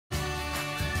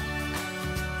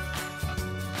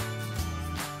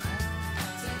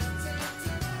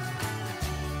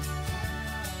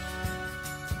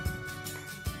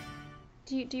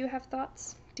Do you have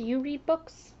thoughts? Do you read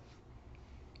books?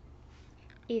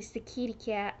 It's the kitty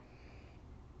cat.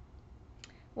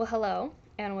 Well, hello,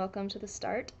 and welcome to the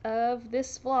start of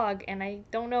this vlog. And I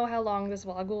don't know how long this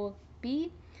vlog will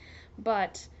be,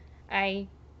 but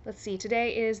let's see,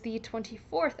 today is the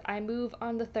 24th. I move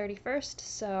on the 31st,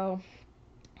 so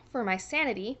for my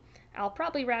sanity, I'll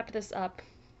probably wrap this up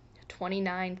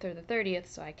 29th or the 30th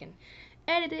so I can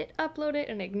edit it, upload it,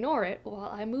 and ignore it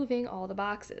while I'm moving all the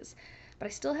boxes. But I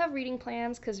still have reading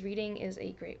plans because reading is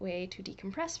a great way to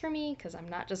decompress for me because I'm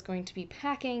not just going to be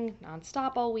packing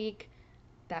nonstop all week.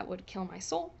 That would kill my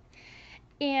soul.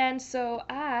 And so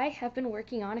I have been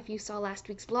working on, if you saw last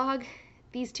week's vlog,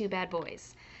 these two bad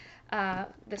boys.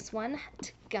 This one,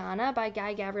 Tigana by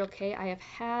Guy Gavriel Kay, I have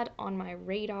had on my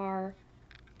radar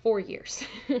for years.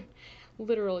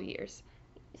 Literal years.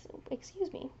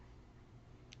 Excuse me.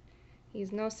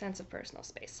 He's no sense of personal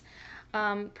space.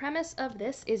 Premise of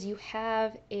this is you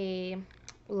have a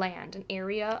land, an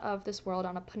area of this world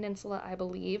on a peninsula, I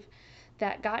believe,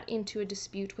 that got into a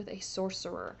dispute with a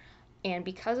sorcerer. And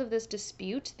because of this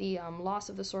dispute, the loss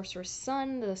of the sorcerer's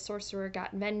son, the sorcerer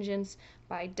got vengeance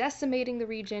by decimating the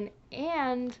region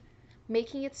and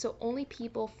making it so only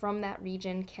people from that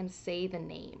region can say the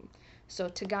name. So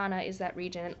Tigana is that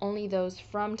region, and only those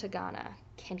from Tigana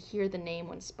can hear the name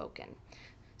when spoken.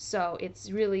 So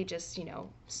it's really just,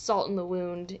 salt in the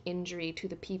wound injury to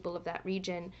the people of that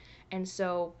region. And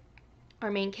so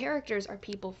our main characters are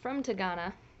people from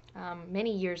Tigana,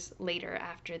 many years later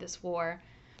after this war,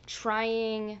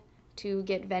 trying to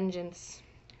get vengeance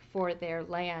for their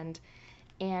land.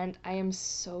 And I am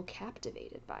so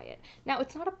captivated by it. Now,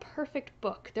 it's not a perfect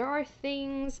book. There are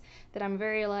things that I'm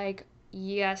very like,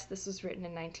 yes, this was written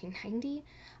in 1990.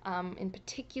 In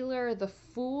particular, the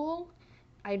Fool.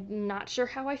 I'm not sure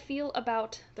how I feel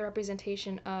about the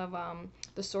representation of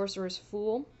the Sorcerer's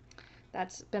Fool.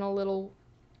 That's been a little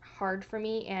hard for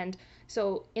me. And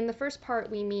so in the first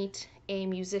part, we meet a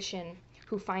musician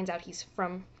who finds out he's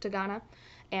from Tigana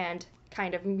and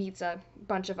kind of meets a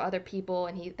bunch of other people,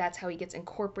 and that's how he gets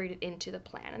incorporated into the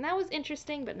plan. And that was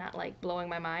interesting, but not like blowing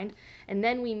my mind. And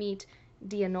then we meet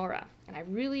Dianora, and I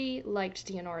really liked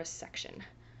Dianora's section.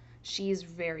 She's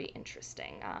very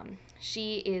interesting.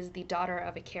 She is the daughter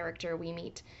of a character we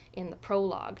meet in the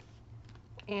prologue,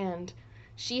 and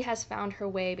she has found her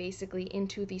way basically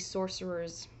into the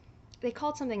sorcerer's, they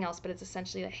call it something else, but it's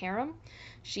essentially the harem.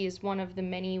 She is one of the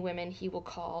many women he will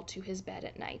call to his bed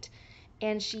at night,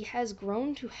 and she has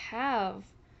grown to have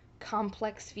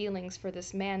complex feelings for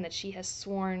this man that she has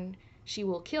sworn she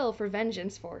will kill for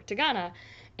vengeance for Tigana,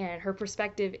 and her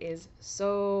perspective is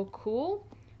so cool.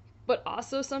 But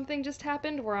also something just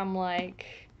happened where I'm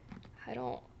like,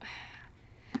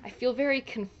 I feel very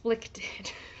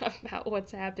conflicted about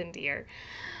what's happened here.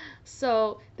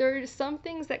 So there are some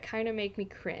things that kind of make me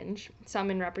cringe, some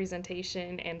in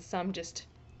representation and some just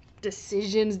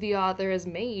decisions the author has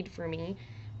made for me.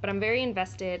 But I'm very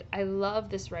invested. I love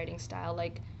this writing style.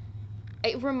 Like,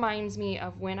 it reminds me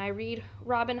of when I read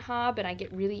Robin Hobb and I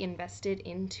get really invested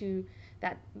into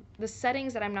the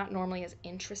settings that I'm not normally as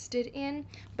interested in,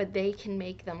 but they can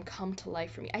make them come to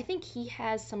life for me. I think he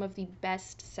has some of the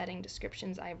best setting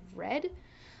descriptions I've read.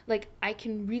 Like, I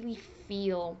can really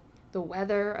feel the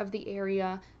weather of the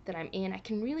area that I'm in. I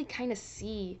can really kind of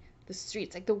see the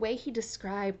streets. Like, the way he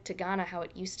described Tigana, how it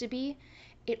used to be,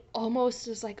 it almost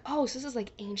is like, oh, so this is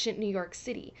like ancient New York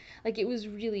City. Like, it was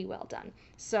really well done.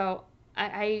 So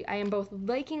I am both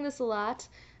liking this a lot,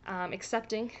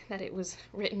 accepting that it was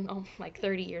written like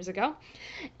 30 years ago,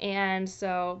 and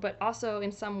so, but also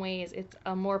in some ways it's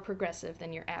more progressive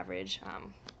than your average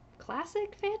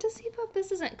classic fantasy book.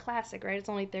 This isn't classic, right? It's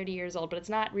only 30 years old, but it's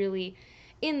not really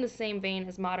in the same vein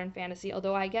as modern fantasy,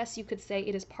 although I guess you could say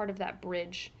it is part of that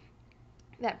bridge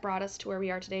that brought us to where we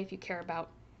are today if you care about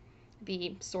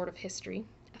the sort of history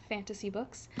of fantasy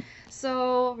books.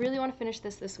 So really want to finish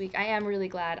this week. I am really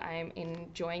glad I'm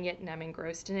enjoying it and I'm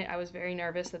engrossed in it. I was very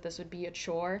nervous that this would be a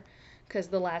chore because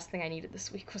the last thing I needed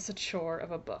this week was a chore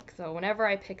of a book. So whenever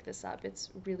I pick this up, it's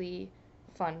really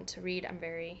fun to read. I'm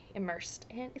very immersed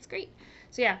and it's great.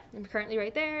 So yeah, I'm currently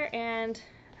right there, and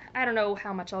I don't know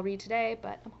how much I'll read today,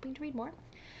 but I'm hoping to read more.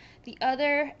 The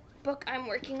other book I'm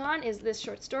working on is this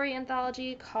short story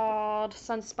anthology called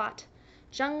Sunspot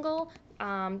Jungle.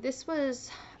 This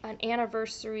was an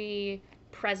anniversary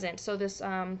present. So this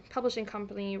publishing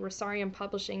company, Rosarium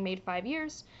Publishing, made 5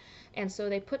 years. And so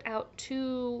they put out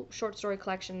 2 short story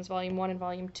collections, Volume 1 and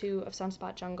Volume 2 of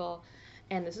Sunspot Jungle.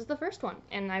 And this is the first one.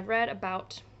 And I've read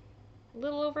about a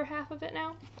little over half of it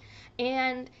now.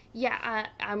 And yeah,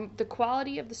 the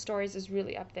quality of the stories is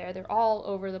really up there. They're all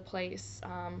over the place.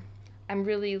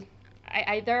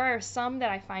 There are some that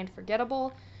I find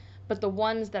forgettable, but the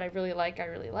ones that I really like, I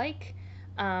really like.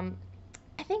 Um,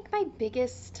 I think my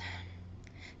biggest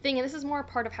thing, and this is more a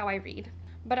part of how I read,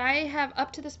 but I have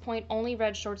up to this point only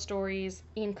read short stories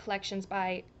in collections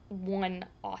by one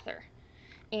author.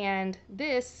 And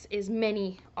this is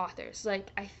many authors.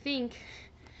 Like, I think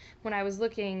when I was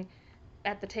looking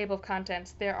at the table of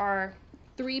contents, there are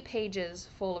 3 pages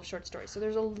full of short stories. So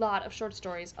there's a lot of short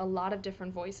stories, a lot of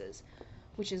different voices,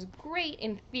 which is great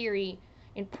in theory.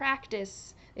 In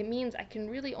practice, it means I can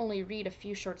really only read a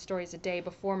few short stories a day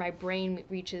before my brain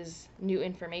reaches new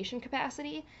information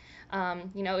capacity.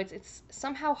 It's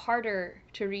somehow harder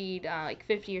to read like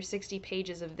 50 or 60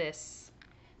 pages of this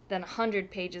than 100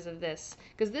 pages of this,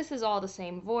 because this is all the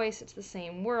same voice, it's the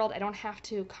same world. I don't have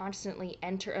to constantly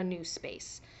enter a new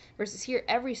space. Versus here,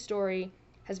 every story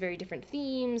has very different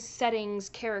themes, settings,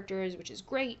 characters, which is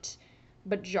great,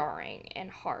 but jarring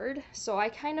and hard. So I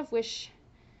kind of wish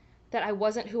that I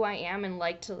wasn't who I am and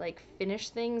like to like finish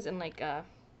things in like a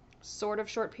sort of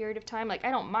short period of time. Like,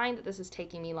 I don't mind that this is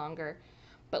taking me longer,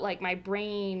 but like my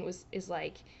brain is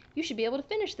like, you should be able to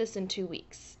finish this in 2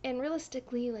 weeks. And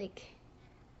realistically, like,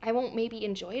 I won't maybe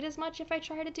enjoy it as much if I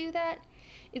try to do that.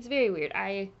 It's very weird.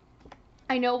 I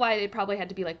know why they probably had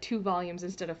to be like 2 volumes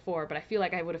instead of 4, but I feel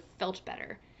like I would have felt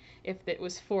better if it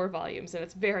was 4 volumes, and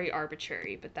it's very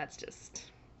arbitrary, but that's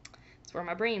where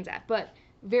my brain's at. But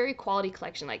very quality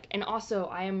collection, like, and also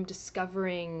I am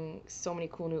discovering so many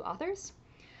cool new authors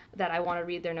that I want to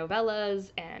read their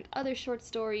novellas and other short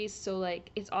stories, so like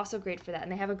it's also great for that.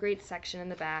 And they have a great section in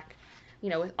the back,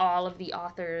 with all of the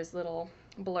authors' little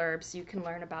blurbs so you can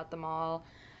learn about them all.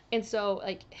 And so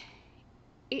like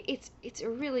it's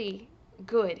really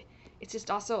good. It's just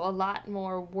also a lot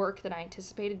more work than I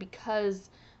anticipated because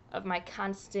of my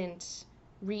constant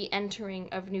re-entering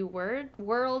of new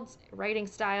worlds, writing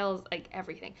styles, like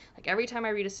everything. Like every time I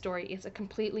read a story, it's a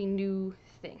completely new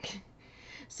thing.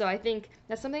 So I think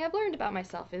that's something I've learned about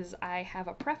myself, is I have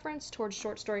a preference towards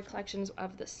short story collections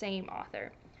of the same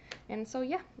author. And so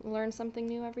yeah, learn something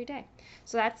new every day.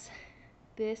 So that's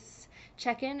this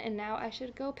check-in, and now I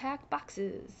should go pack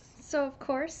boxes. So of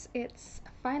course, it's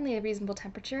finally a reasonable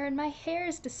temperature, and my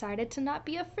hair's decided to not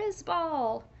be a frizz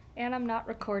ball. And I'm not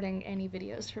recording any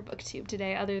videos for BookTube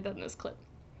today other than this clip.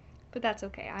 But that's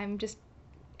okay. I'm just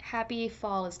happy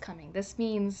fall is coming. This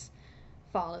means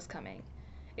fall is coming.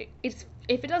 If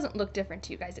it doesn't look different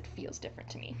to you guys, it feels different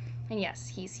to me. And yes,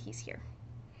 he's here.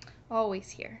 Always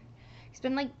here. He's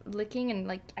been like licking, and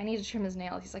like I need to trim his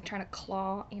nails. He's like trying to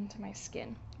claw into my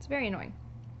skin. It's very annoying.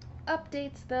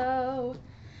 Updates though.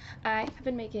 I have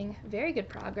been making very good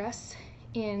progress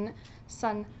in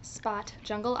Sunspot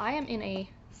Jungle. I am in a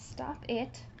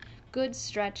good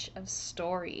stretch of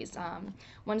stories.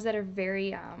 Ones that are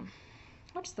very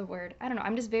what's the word? I don't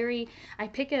know. I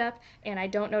pick it up and I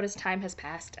don't notice time has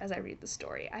passed as I read the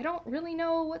story. I don't really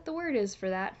know what the word is for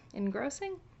that.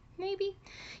 Engrossing? Maybe?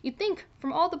 You'd think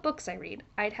from all the books I read,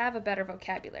 I'd have a better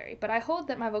vocabulary, but I hold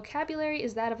that my vocabulary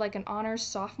is that of like an honors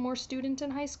sophomore student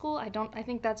in high school. I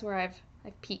think that's where I've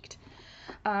peaked.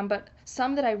 But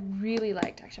some that I really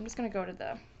liked, actually, I'm just going to go to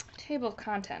the table of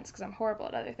contents because I'm horrible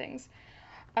at other things.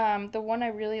 The one I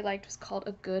really liked was called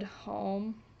A Good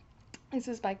Home. This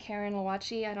is by Karen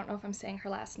Lawachi. I don't know if I'm saying her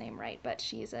last name right, but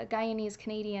she's a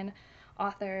Guyanese-Canadian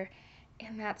author,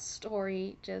 and that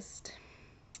story just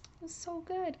is so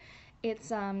good.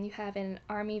 It's, you have an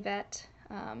army vet.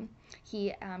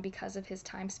 He, because of his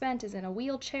time spent, is in a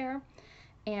wheelchair,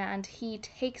 and he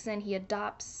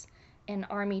adopts an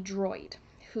army droid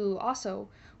who also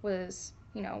was,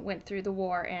 went through the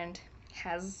war and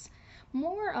has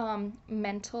more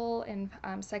mental and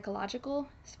psychological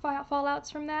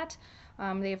fallouts from that.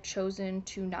 They have chosen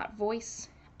to not voice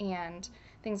and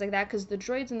things like that, because the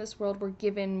droids in this world were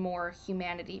given more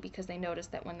humanity because they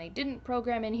noticed that when they didn't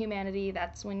program in humanity,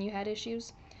 that's when you had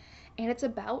issues. And it's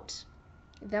about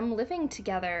them living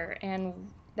together and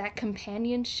that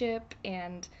companionship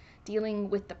and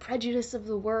dealing with the prejudice of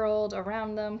the world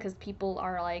around them, because people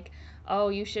are like, oh,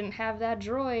 you shouldn't have that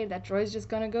droid's just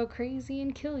gonna go crazy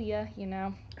and kill you,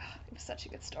 It was such a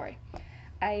good story.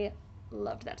 I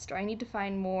loved that story. I need to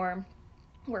find more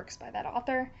works by that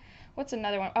author. What's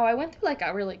another one? Oh, I went through like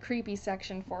a really creepy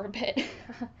section for a bit.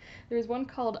 There's one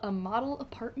called A Model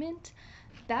Apartment.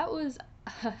 That was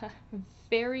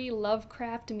very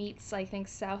Lovecraft meets, I think,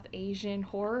 South Asian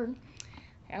horror.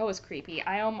 That was creepy.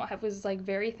 I was like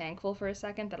very thankful for a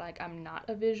second that like I'm not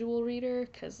a visual reader,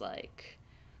 because like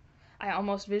I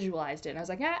almost visualized it and I was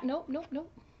like, nope,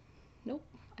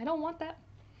 I don't want that.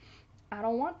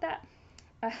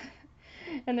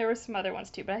 And there were some other ones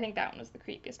too, but I think that one was the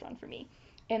creepiest one for me.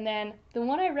 And then the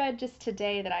one I read just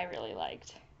today that I really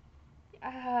liked.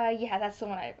 Yeah, that's the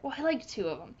one I liked two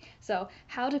of them. So,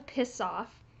 How to Piss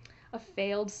Off a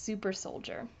Failed Super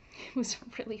Soldier. It was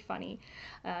really funny.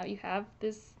 You have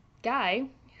this guy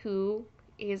who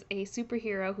is a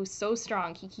superhero who's so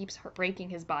strong he keeps breaking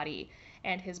his body,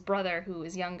 and his brother, who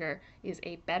is younger, is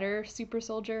a better super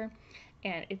soldier,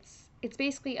 and it's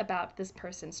basically about this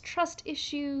person's trust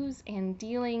issues and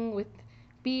dealing with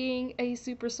being a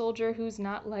super soldier who's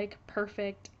not like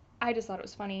perfect. I just thought it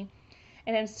was funny.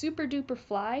 And then Super Duper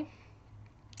Fly,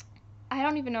 I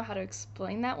don't even know how to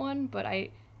explain that one, but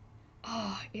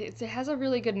it has a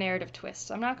really good narrative twist.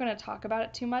 So I'm not going to talk about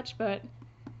it too much, but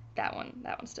that one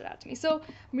stood out to me. So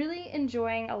I'm really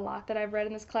enjoying a lot that I've read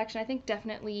in this collection. I think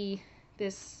definitely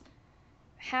this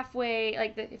halfway,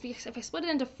 like if I split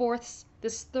it into fourths,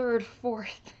 this third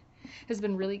fourth has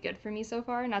been really good for me so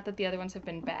far. Not that the other ones have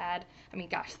been bad. I mean,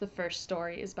 gosh, the first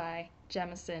story is by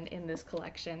Jemison in this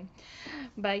collection.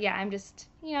 But yeah, I'm just,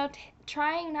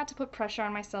 trying not to put pressure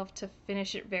on myself to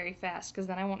finish it very fast, because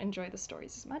then I won't enjoy the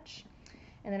stories as much.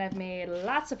 And then I've made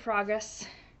lots of progress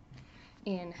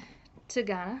in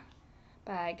Tigana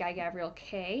by Guy Gavriel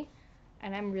Kay,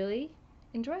 and I'm really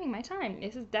enjoying my time.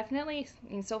 This is definitely,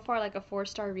 so far, like a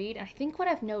 4-star read. And I think what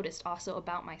I've noticed also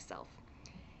about myself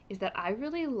is that I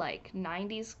really like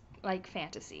 90s like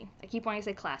fantasy. I keep wanting to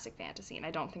say classic fantasy, and I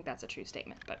don't think that's a true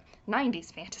statement, but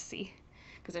 90s fantasy,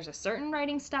 because there's a certain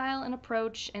writing style and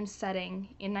approach and setting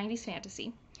in 90s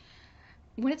fantasy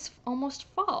when it's almost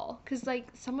fall, because like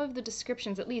some of the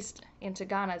descriptions, at least in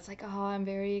Tigana, it's like, oh, I'm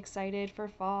very excited for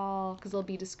fall, because they'll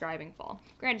be describing fall.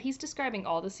 Granted, he's describing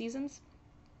all the seasons,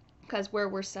 because where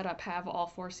we're set up have all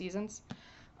 4 seasons.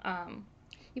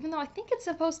 Even though I think it's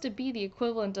supposed to be the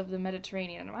equivalent of the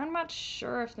Mediterranean. I'm not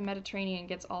sure if the Mediterranean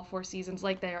gets all 4 seasons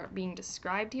like they are being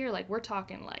described here. Like, we're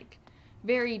talking, like,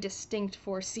 very distinct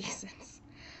 4 seasons.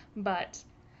 But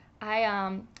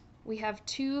we have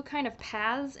 2 kind of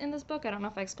paths in this book. I don't know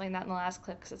if I explained that in the last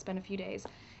clip because it's been a few days.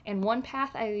 And one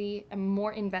path I am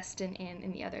more invested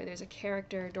in the other. There's a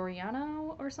character,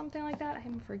 Doriana or something like that.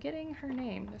 I'm forgetting her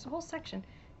name. There's a whole section.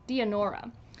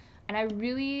 Dianora. And I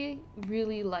really,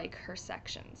 really like her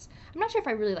sections. I'm not sure if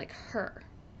I really like her,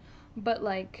 but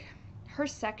like her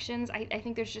sections, I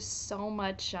think there's just so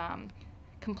much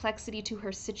complexity to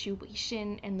her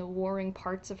situation and the warring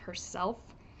parts of herself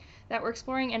that we're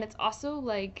exploring. And it's also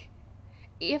like,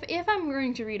 if I'm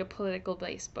going to read a political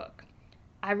based book,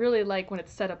 I really like when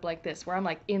it's set up like this, where I'm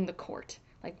like in the court.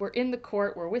 Like, we're in the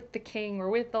court, we're with the king, we're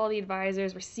with all the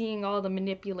advisors, we're seeing all the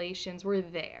manipulations, we're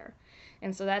there.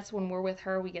 And so that's when we're with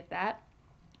her, we get that.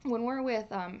 When we're with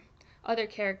other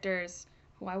characters,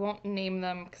 who I won't name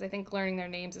them because I think learning their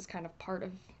names is kind of part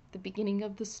of the beginning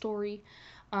of the story,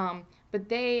 but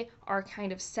they are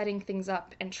kind of setting things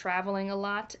up and traveling a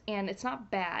lot, and it's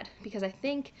not bad, because I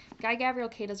think Guy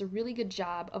Gavriel Kay does a really good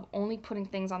job of only putting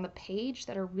things on the page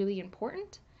that are really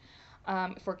important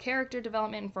for character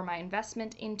development and for my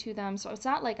investment into them. So it's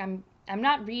not like I'm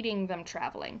not reading them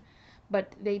traveling,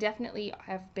 but they definitely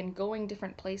have been going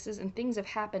different places, and things have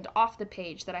happened off the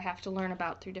page that I have to learn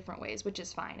about through different ways, which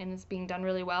is fine, and it's being done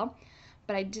really well.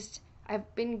 But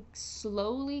I've been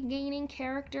slowly gaining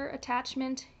character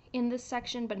attachment in this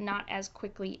section, but not as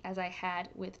quickly as I had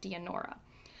with Dianora.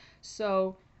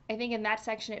 So I think in that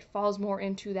section it falls more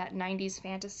into that 90s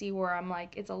fantasy where I'm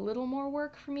like, it's a little more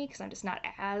work for me because I'm just not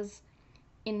as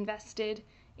invested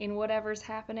in whatever's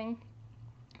happening.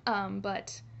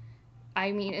 But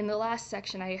I mean, in the last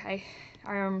section,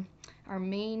 our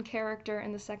main character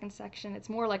in the second section, it's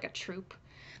more like a troupe,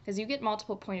 because you get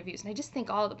multiple point of views, and I just think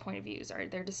all of the point of views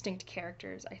they're distinct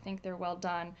characters. I think they're well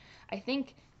done. I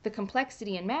think the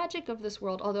complexity and magic of this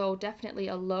world, although definitely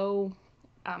a low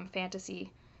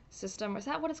fantasy system, is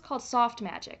that what it's called? Soft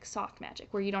magic,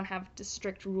 where you don't have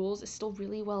strict rules, is still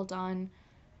really well done.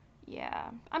 Yeah,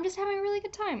 I'm just having a really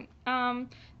good time.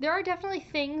 There are definitely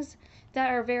things that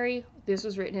are this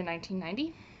was written in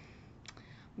 1990,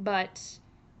 but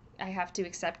I have to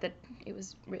accept that it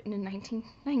was written in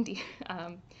 1990.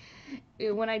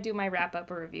 When I do my wrap-up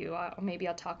or review, maybe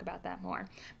I'll talk about that more,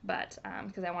 but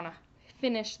because I want to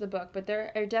finish the book. But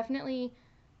there are definitely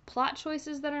plot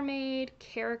choices that are made,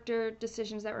 character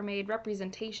decisions that were made,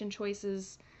 representation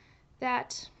choices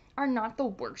that are not the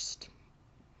worst,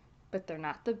 but they're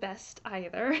not the best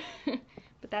either.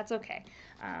 But that's okay.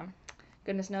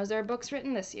 Goodness knows there are books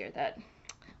written this year that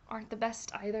aren't the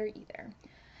best either.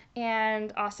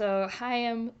 And also, I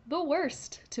am the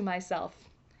worst to myself.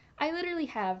 I literally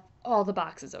have all the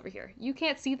boxes over here. You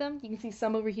can't see them. You can see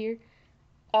some over here.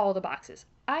 All the boxes.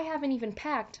 I haven't even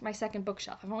packed my second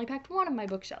bookshelf. I've only packed one of my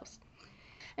bookshelves.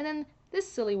 And then this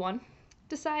silly one,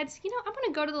 decides, I'm going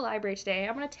to go to the library today.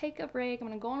 I'm going to take a break. I'm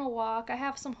going to go on a walk. I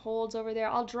have some holds over there.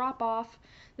 I'll drop off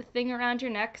the thing around your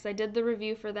neck because I did the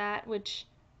review for that, which,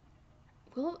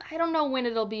 well, I don't know when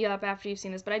it'll be up after you've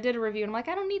seen this, but I did a review and I'm like,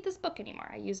 I don't need this book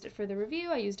anymore. I used it for the review.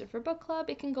 I used it for book club.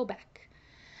 It can go back.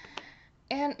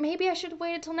 And maybe I should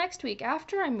wait until next week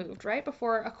after I moved, right?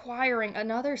 Before acquiring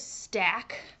another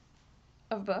stack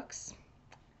of books.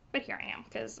 But here I am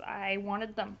because I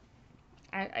wanted them.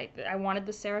 I wanted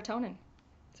the serotonin.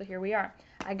 So here we are.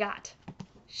 I got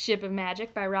Ship of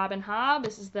Magic by Robin Hobb.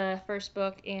 This is the first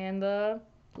book in the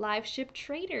Live Ship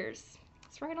Traders.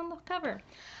 It's right on the cover.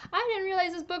 I didn't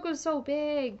realize this book was so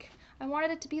big. I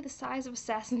wanted it to be the size of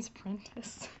Assassin's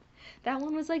Apprentice. That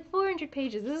one was like 400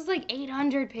 pages. This is like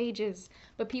 800 pages.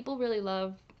 But people really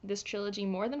love this trilogy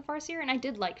more than Farseer, and I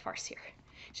did like Farseer.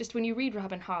 It's just when you read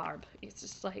Robin Hobb, it's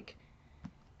just like,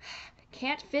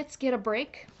 can't Fitz get a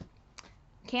break?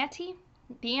 Can't he?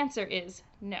 The answer is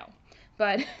no.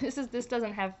 But this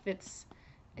doesn't have Fitz.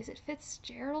 Is it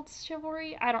Fitzgerald's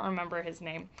chivalry? I don't remember his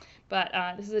name. But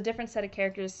this is a different set of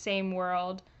characters, same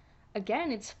world.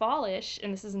 Again, it's fallish,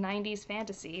 and this is 90s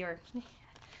fantasy, or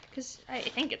because I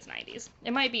think it's 90s.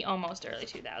 It might be almost early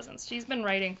 2000s. She's been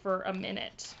writing for a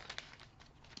minute.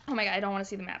 Oh my god, I don't want to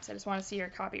see the maps. I just want to see her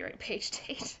copyright page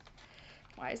date.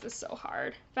 Why is this so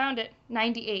hard? Found it.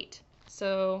 98.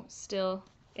 So still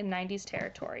in 90s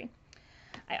territory.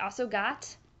 I also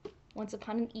got Once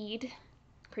Upon an Eid.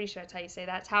 Pretty sure that's how you say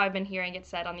that. It's how I've been hearing it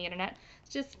said on the internet.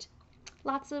 It's just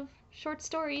lots of short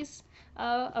stories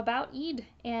about Eid.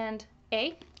 And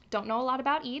don't know a lot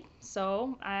about Eid,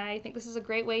 so I think this is a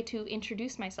great way to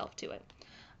introduce myself to it.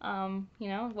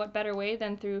 What better way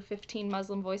than through 15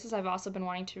 Muslim voices? I've also been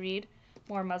wanting to read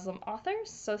more Muslim authors,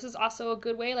 so this is also a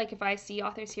good way, like if I see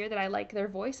authors here that I like their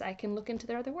voice, I can look into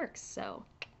their other works, so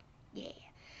yeah.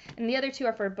 And the other two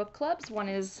are for book clubs. One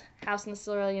is House in the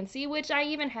Cerulean Sea, which I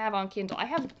even have on Kindle. I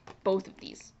have both of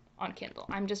these on Kindle.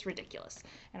 I'm just ridiculous,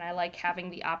 and I like having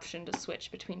the option to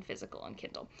switch between physical and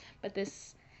Kindle. But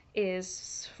this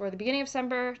is for the beginning of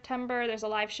September. There's a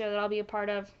live show that I'll be a part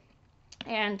of,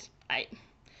 and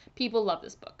people love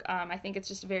this book. I think it's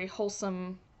just a very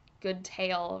wholesome, good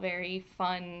tale, very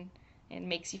fun, and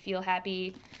makes you feel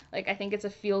happy. Like, I think it's a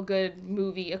feel-good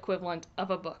movie equivalent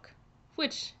of a book,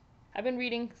 which I've been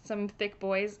reading some thick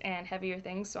boys and heavier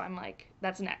things, so I'm like,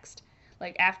 that's next.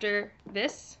 Like, after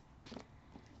this,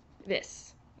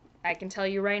 I can tell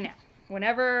you right now,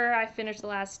 whenever I finish the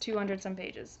last 200 some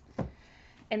pages.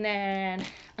 And then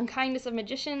Unkindness of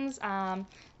Magicians,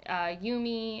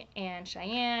 Yumi and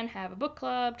Cheyenne have a book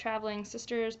club, Traveling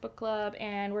Sisters book club,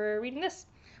 and we're reading this,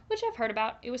 which I've heard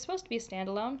about. It was supposed to be a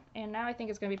standalone, and now I think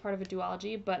it's going to be part of a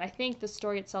duology, but I think the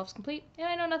story itself is complete, and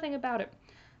I know nothing about it.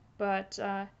 But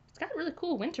it's got really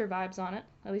cool winter vibes on it,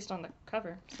 at least on the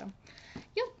cover. So,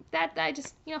 I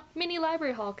just, mini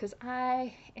library haul, because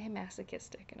I am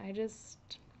masochistic, and I just,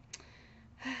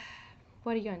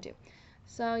 what are you going to do?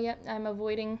 So, I'm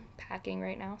avoiding packing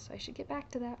right now, so I should get back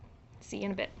to that. See you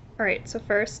in a bit. Alright, so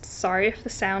first, sorry if the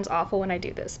sound's awful when I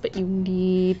do this, but you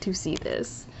need to see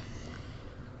this.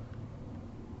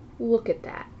 Look at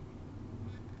that.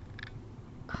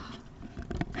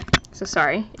 So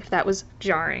sorry if that was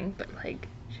jarring, but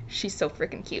she's so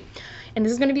freaking cute. And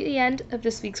this is going to be the end of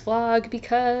this week's vlog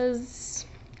because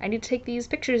I need to take these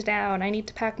pictures down, I need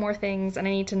to pack more things, and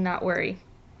I need to not worry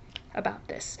about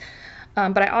this.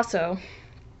 But I also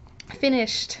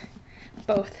finished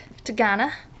both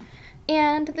Tigana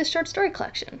and the short story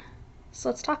collection. So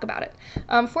let's talk about it.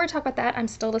 Before I talk about that, I'm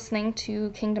still listening to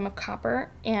Kingdom of Copper,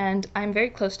 and I'm very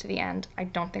close to the end. I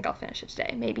don't think I'll finish it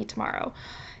today, maybe tomorrow.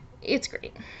 It's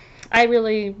great. I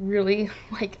really, really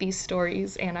like these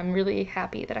stories, and I'm really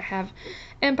happy that I have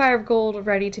Empire of Gold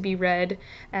ready to be read,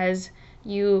 as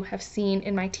you have seen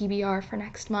in my TBR for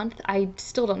next month. I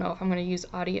still don't know if I'm going to use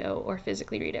audio or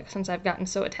physically read it, since I've gotten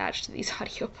so attached to these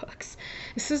audiobooks.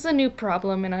 This is a new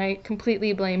problem, and I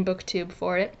completely blame BookTube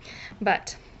for it.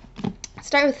 But let's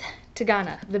start with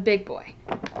Tigana, the big boy.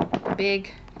 The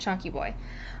big, chunky boy.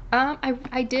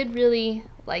 I did really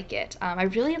like it. I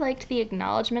really liked the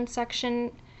acknowledgement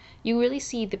section. You really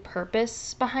see the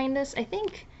purpose behind this. I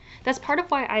think that's part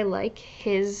of why I like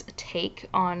his take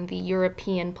on the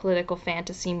European political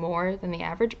fantasy more than the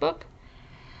average book.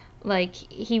 Like,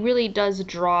 he really does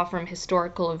draw from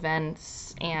historical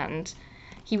events, and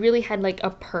he really had, a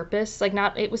purpose.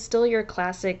 It was still your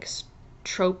classic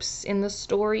tropes in the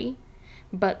story,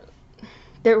 but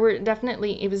there were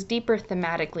definitely, it was deeper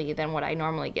thematically than what I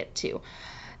normally get to.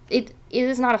 It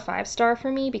is not a 5-star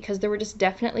for me because there were just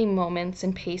definitely moments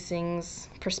and pacings,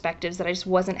 perspectives that I just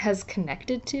wasn't as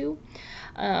connected to.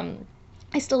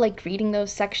 I still liked reading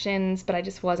those sections, but I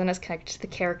just wasn't as connected to the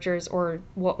characters or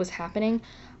what was happening.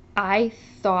 I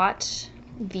thought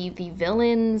the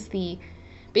villains, the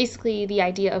basically the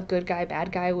idea of good guy,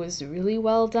 bad guy was really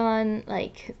well done.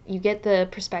 Like, you get the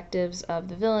perspectives of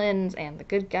the villains and the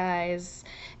good guys,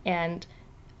 and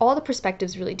all the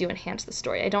perspectives really do enhance the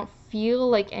story. I don't feel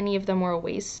like any of them were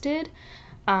wasted.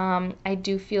 I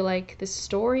do feel like the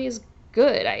story is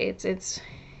good.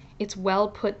 It's well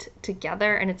put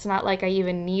together, and it's not like I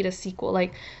even need a sequel.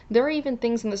 Like, there are even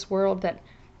things in this world that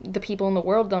the people in the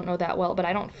world don't know that well, but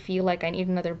I don't feel like I need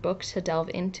another book to delve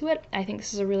into it. I think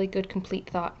this is a really good complete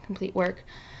thought, complete work.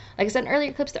 Like I said in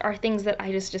earlier clips, there are things that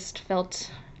I just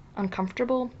felt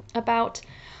uncomfortable about.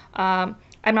 I'm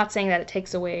not saying that it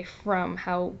takes away from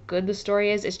how good the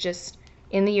story is. It's just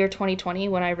in the year 2020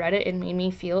 when I read it, it made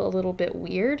me feel a little bit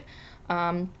weird.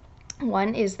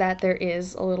 One is that there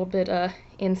is a little bit of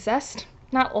incest,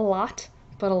 not a lot,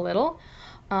 but a little.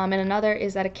 And another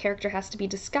is that a character has to be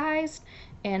disguised,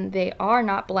 and they are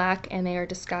not black, and they are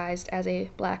disguised as a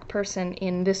black person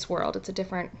in this world.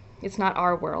 It's not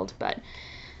our world, but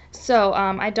so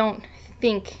I don't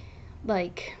think,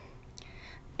 like,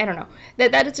 I don't know,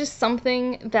 that is just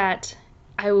something that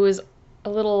I was a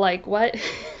little like, what?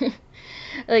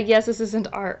 Like, yes, this isn't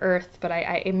our Earth, but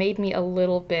it made me a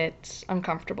little bit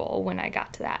uncomfortable when I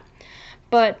got to that.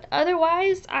 But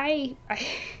otherwise, I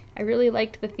really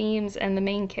liked the themes and the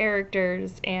main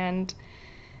characters, and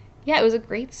yeah, it was a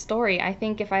great story. I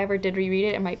think if I ever did reread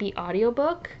it, it might be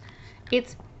audiobook.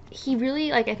 He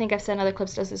really, like I think I've said in other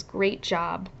clips, does this great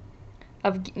job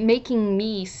of making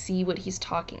me see what he's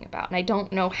talking about. And I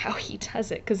don't know how he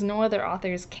does it, because no other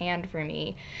authors can for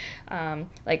me.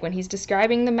 Like, when he's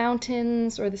describing the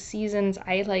mountains or the seasons,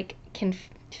 I can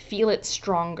feel it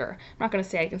stronger. I'm not going to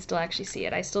say I can still actually see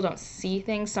it. I still don't see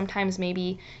things. Sometimes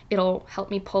maybe it'll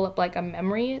help me pull up like a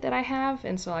memory that I have,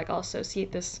 and so like I'll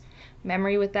associate this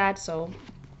memory with that. So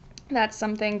that's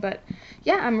something. But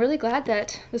yeah, I'm really glad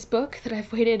that this book that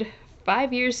I've waited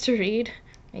 5 years to read,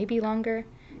 maybe longer,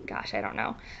 gosh, I don't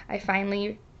know, I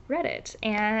finally read it,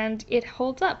 and it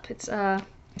holds up. It's a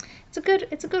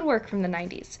good work from the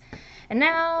 90s. And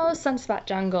now Sunspot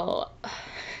Jungle.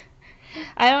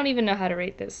 I don't even know how to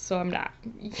rate this, so I'm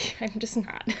just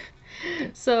not.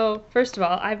 So first of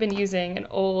all, I've been using an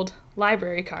old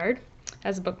library card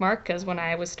as a bookmark, because when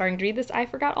I was starting to read this, I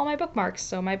forgot all my bookmarks,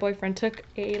 so my boyfriend took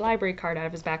a library card out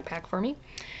of his backpack for me.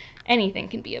 Anything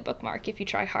can be a bookmark if you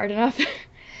try hard enough.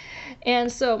 And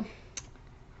so,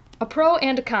 a pro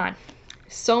and a con.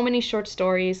 So many short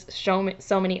stories, so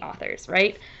many authors,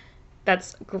 right?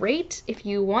 That's great if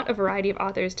you want a variety of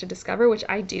authors to discover, which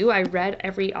I do. I read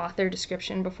every author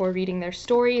description before reading their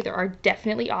story. There are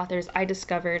definitely authors I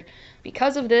discovered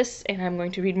because of this, and I'm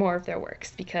going to read more of their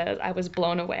works because I was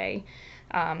blown away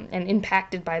and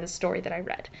impacted by the story that I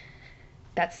read.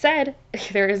 That said,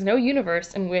 there is no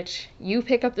universe in which you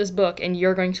pick up this book and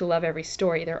you're going to love every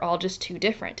story. They're all just too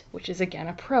different, which is again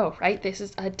a pro, right? This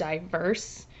is a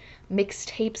diverse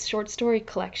mixtape short story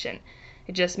collection.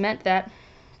 It just meant that,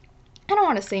 I don't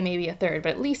want to say maybe a third, but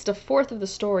at least a fourth of the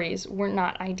stories were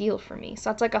not ideal for me. So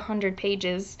that's like 100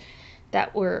 pages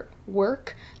that were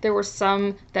work. There were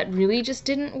some that really just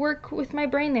didn't work with my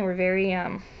brain. They were very,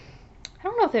 I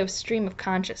don't know if they have stream of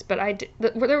conscious, but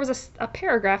there was a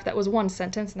paragraph that was one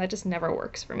sentence, and that just never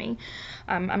works for me.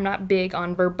 I'm not big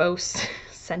on verbose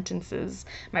sentences.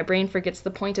 My brain forgets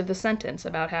the point of the sentence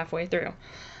about halfway through.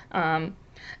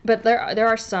 But there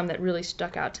are some that really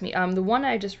stuck out to me. The one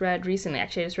I just read recently,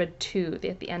 actually I just read two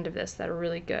at the end of this that are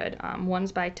really good.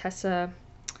 One's by Tessa,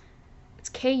 it's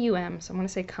K-U-M, so I'm going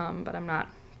to say Cum, but I'm not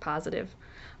positive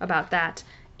about that.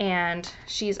 And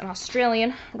she's an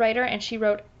Australian writer, and she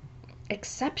wrote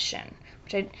Exception,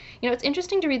 which it's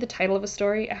interesting to read the title of a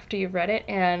story after you've read it,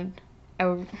 and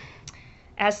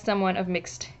as someone of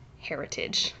mixed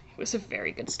heritage, it was a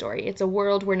very good story. It's a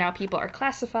world where now people are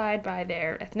classified by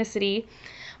their ethnicity,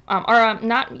 or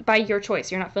not by your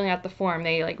choice. You're not filling out the form.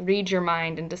 They like read your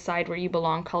mind and decide where you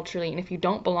belong culturally, and if you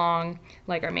don't belong,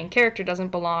 like our main character doesn't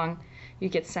belong, you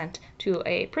get sent to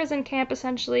a prison camp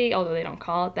essentially, although they don't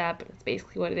call it that, but it's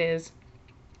basically what it is.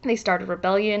 They start a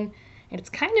rebellion, and it's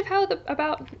kind of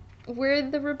about where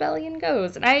the rebellion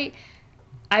goes. And I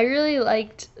really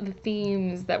liked the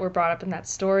themes that were brought up in that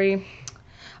story.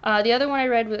 The other one I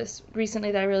read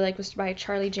recently that I really liked was by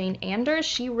Charlie Jane Anders.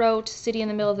 She wrote City in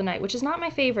the Middle of the Night, which is not my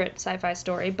favorite sci-fi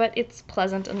story, but it's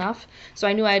pleasant enough. So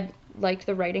I knew I'd liked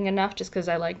the writing enough just because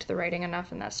I liked the writing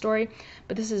enough in that story.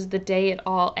 But this is The Day It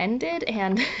All Ended,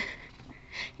 and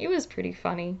it was pretty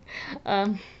funny.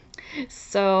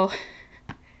 So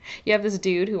you have this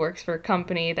dude who works for a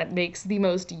company that makes the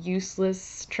most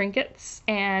useless trinkets,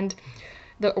 and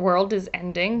the world is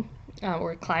ending,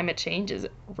 or climate change is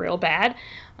real bad.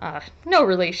 No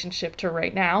relationship to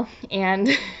right now.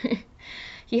 And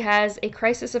he has a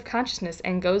crisis of consciousness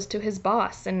and goes to his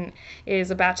boss and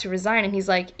is about to resign. And he's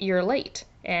like, "You're late."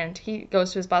 And he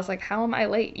goes to his boss like, "How am I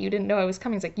late? You didn't know I was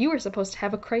coming." He's like, "You were supposed to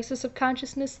have a crisis of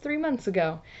consciousness 3 months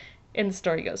ago." And the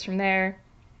story goes from there.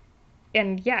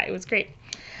 And yeah, it was great.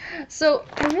 So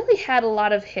I really had a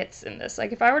lot of hits in this.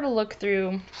 Like if I were to look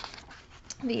through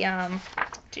the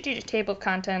table of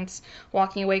contents,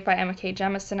 Walking Awake by Emma K.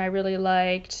 Jemison I really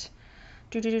liked.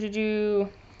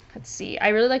 Let's see. I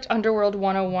really liked Underworld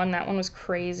 101. That one was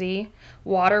crazy.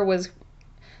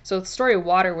 So the story of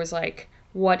Water was like,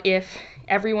 what if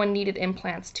everyone needed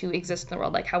implants to exist in the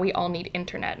world? Like how we all need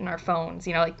internet in our phones,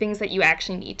 like things that you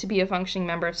actually need to be a functioning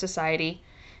member of society,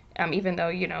 even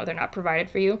though, they're not provided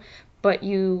for you. But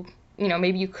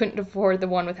maybe you couldn't afford the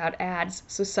one without ads.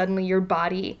 So suddenly your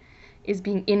body is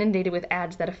being inundated with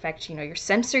ads that affect, your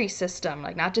sensory system,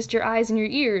 like not just your eyes and your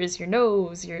ears, your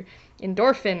nose, your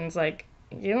endorphins, like,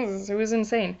 it was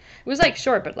insane. It was like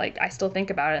short, but like I still think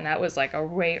about it, and that was like a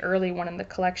way early one in the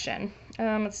collection.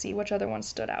 Let's see, which other one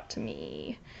stood out to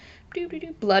me?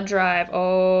 Blood Drive.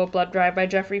 Oh, Blood Drive by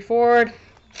Jeffrey Ford.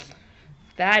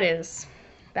 That is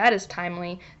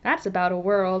timely. That's about a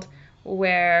world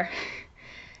where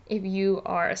if you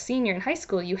are a senior in high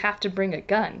school, you have to bring a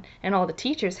gun, and all the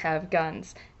teachers have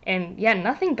guns. And yeah,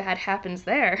 nothing bad happens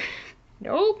there.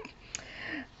 Nope.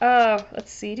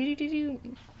 Let's see.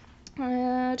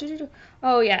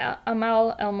 Oh yeah,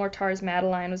 Amal El-Mortar's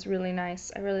Madeline was really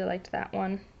nice. I really liked that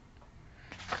one.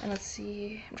 And let's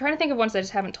see. I'm trying to think of ones I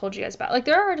just haven't told you guys about. Like,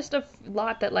 there are just a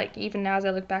lot that, like, even now as I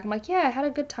look back, I'm like, yeah, I had a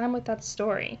good time with that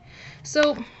story.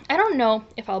 So, I don't know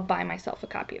if I'll buy myself a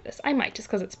copy of this. I might, just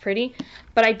because it's pretty.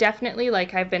 But I definitely,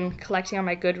 like, I've been collecting on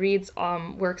my Goodreads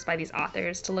works by these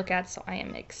authors to look at, so I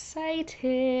am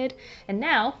excited. And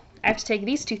now, I have to take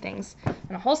these two things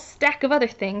and a whole stack of other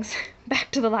things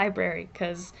back to the library,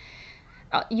 because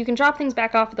you can drop things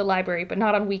back off at the library, but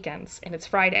not on weekends, and it's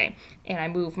Friday, and I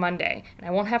move Monday, and I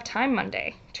won't have time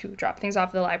Monday to drop things off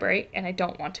at the library, and I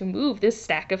don't want to move this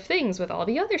stack of things with all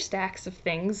the other stacks of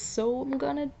things, so I'm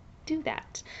gonna do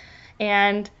that.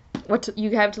 And what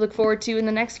you have to look forward to in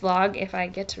the next vlog, if I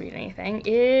get to read anything,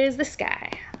 is this guy.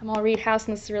 I'm gonna read House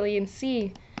in the Cerulean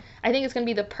Sea. I think it's gonna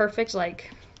be the perfect,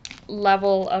 like,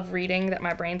 level of reading that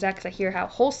my brain's at, because I hear how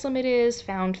wholesome it is,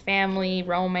 found family,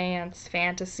 romance,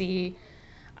 fantasy.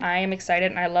 I am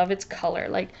excited, and I love its color.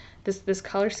 Like, this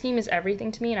color scheme is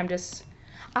everything to me, and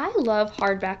I love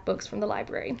hardback books from the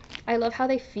library. I love how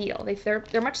they feel.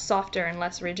 They're much softer and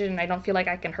less rigid, and I don't feel like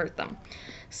I can hurt them.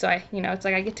 So it's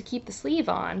like I get to keep the sleeve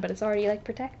on, but it's already, like,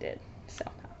 protected. So,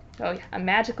 oh yeah, A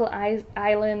Magical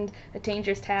Island, A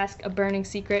Dangerous Task, A Burning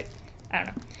Secret. I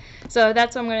don't know. So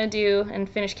that's what I'm going to do, and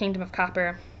finish Kingdom of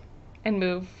Copper and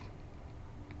move.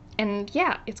 And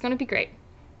yeah, it's going to be great.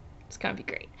 It's going to be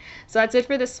great. So that's it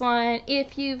for this one.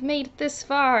 If you've made it this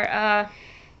far,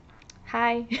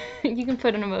 hi. You can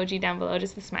put an emoji down below.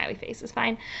 Just the smiley face is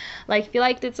fine. Like if you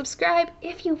liked it, subscribe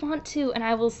if you want to, and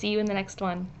I will see you in the next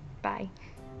one. Bye.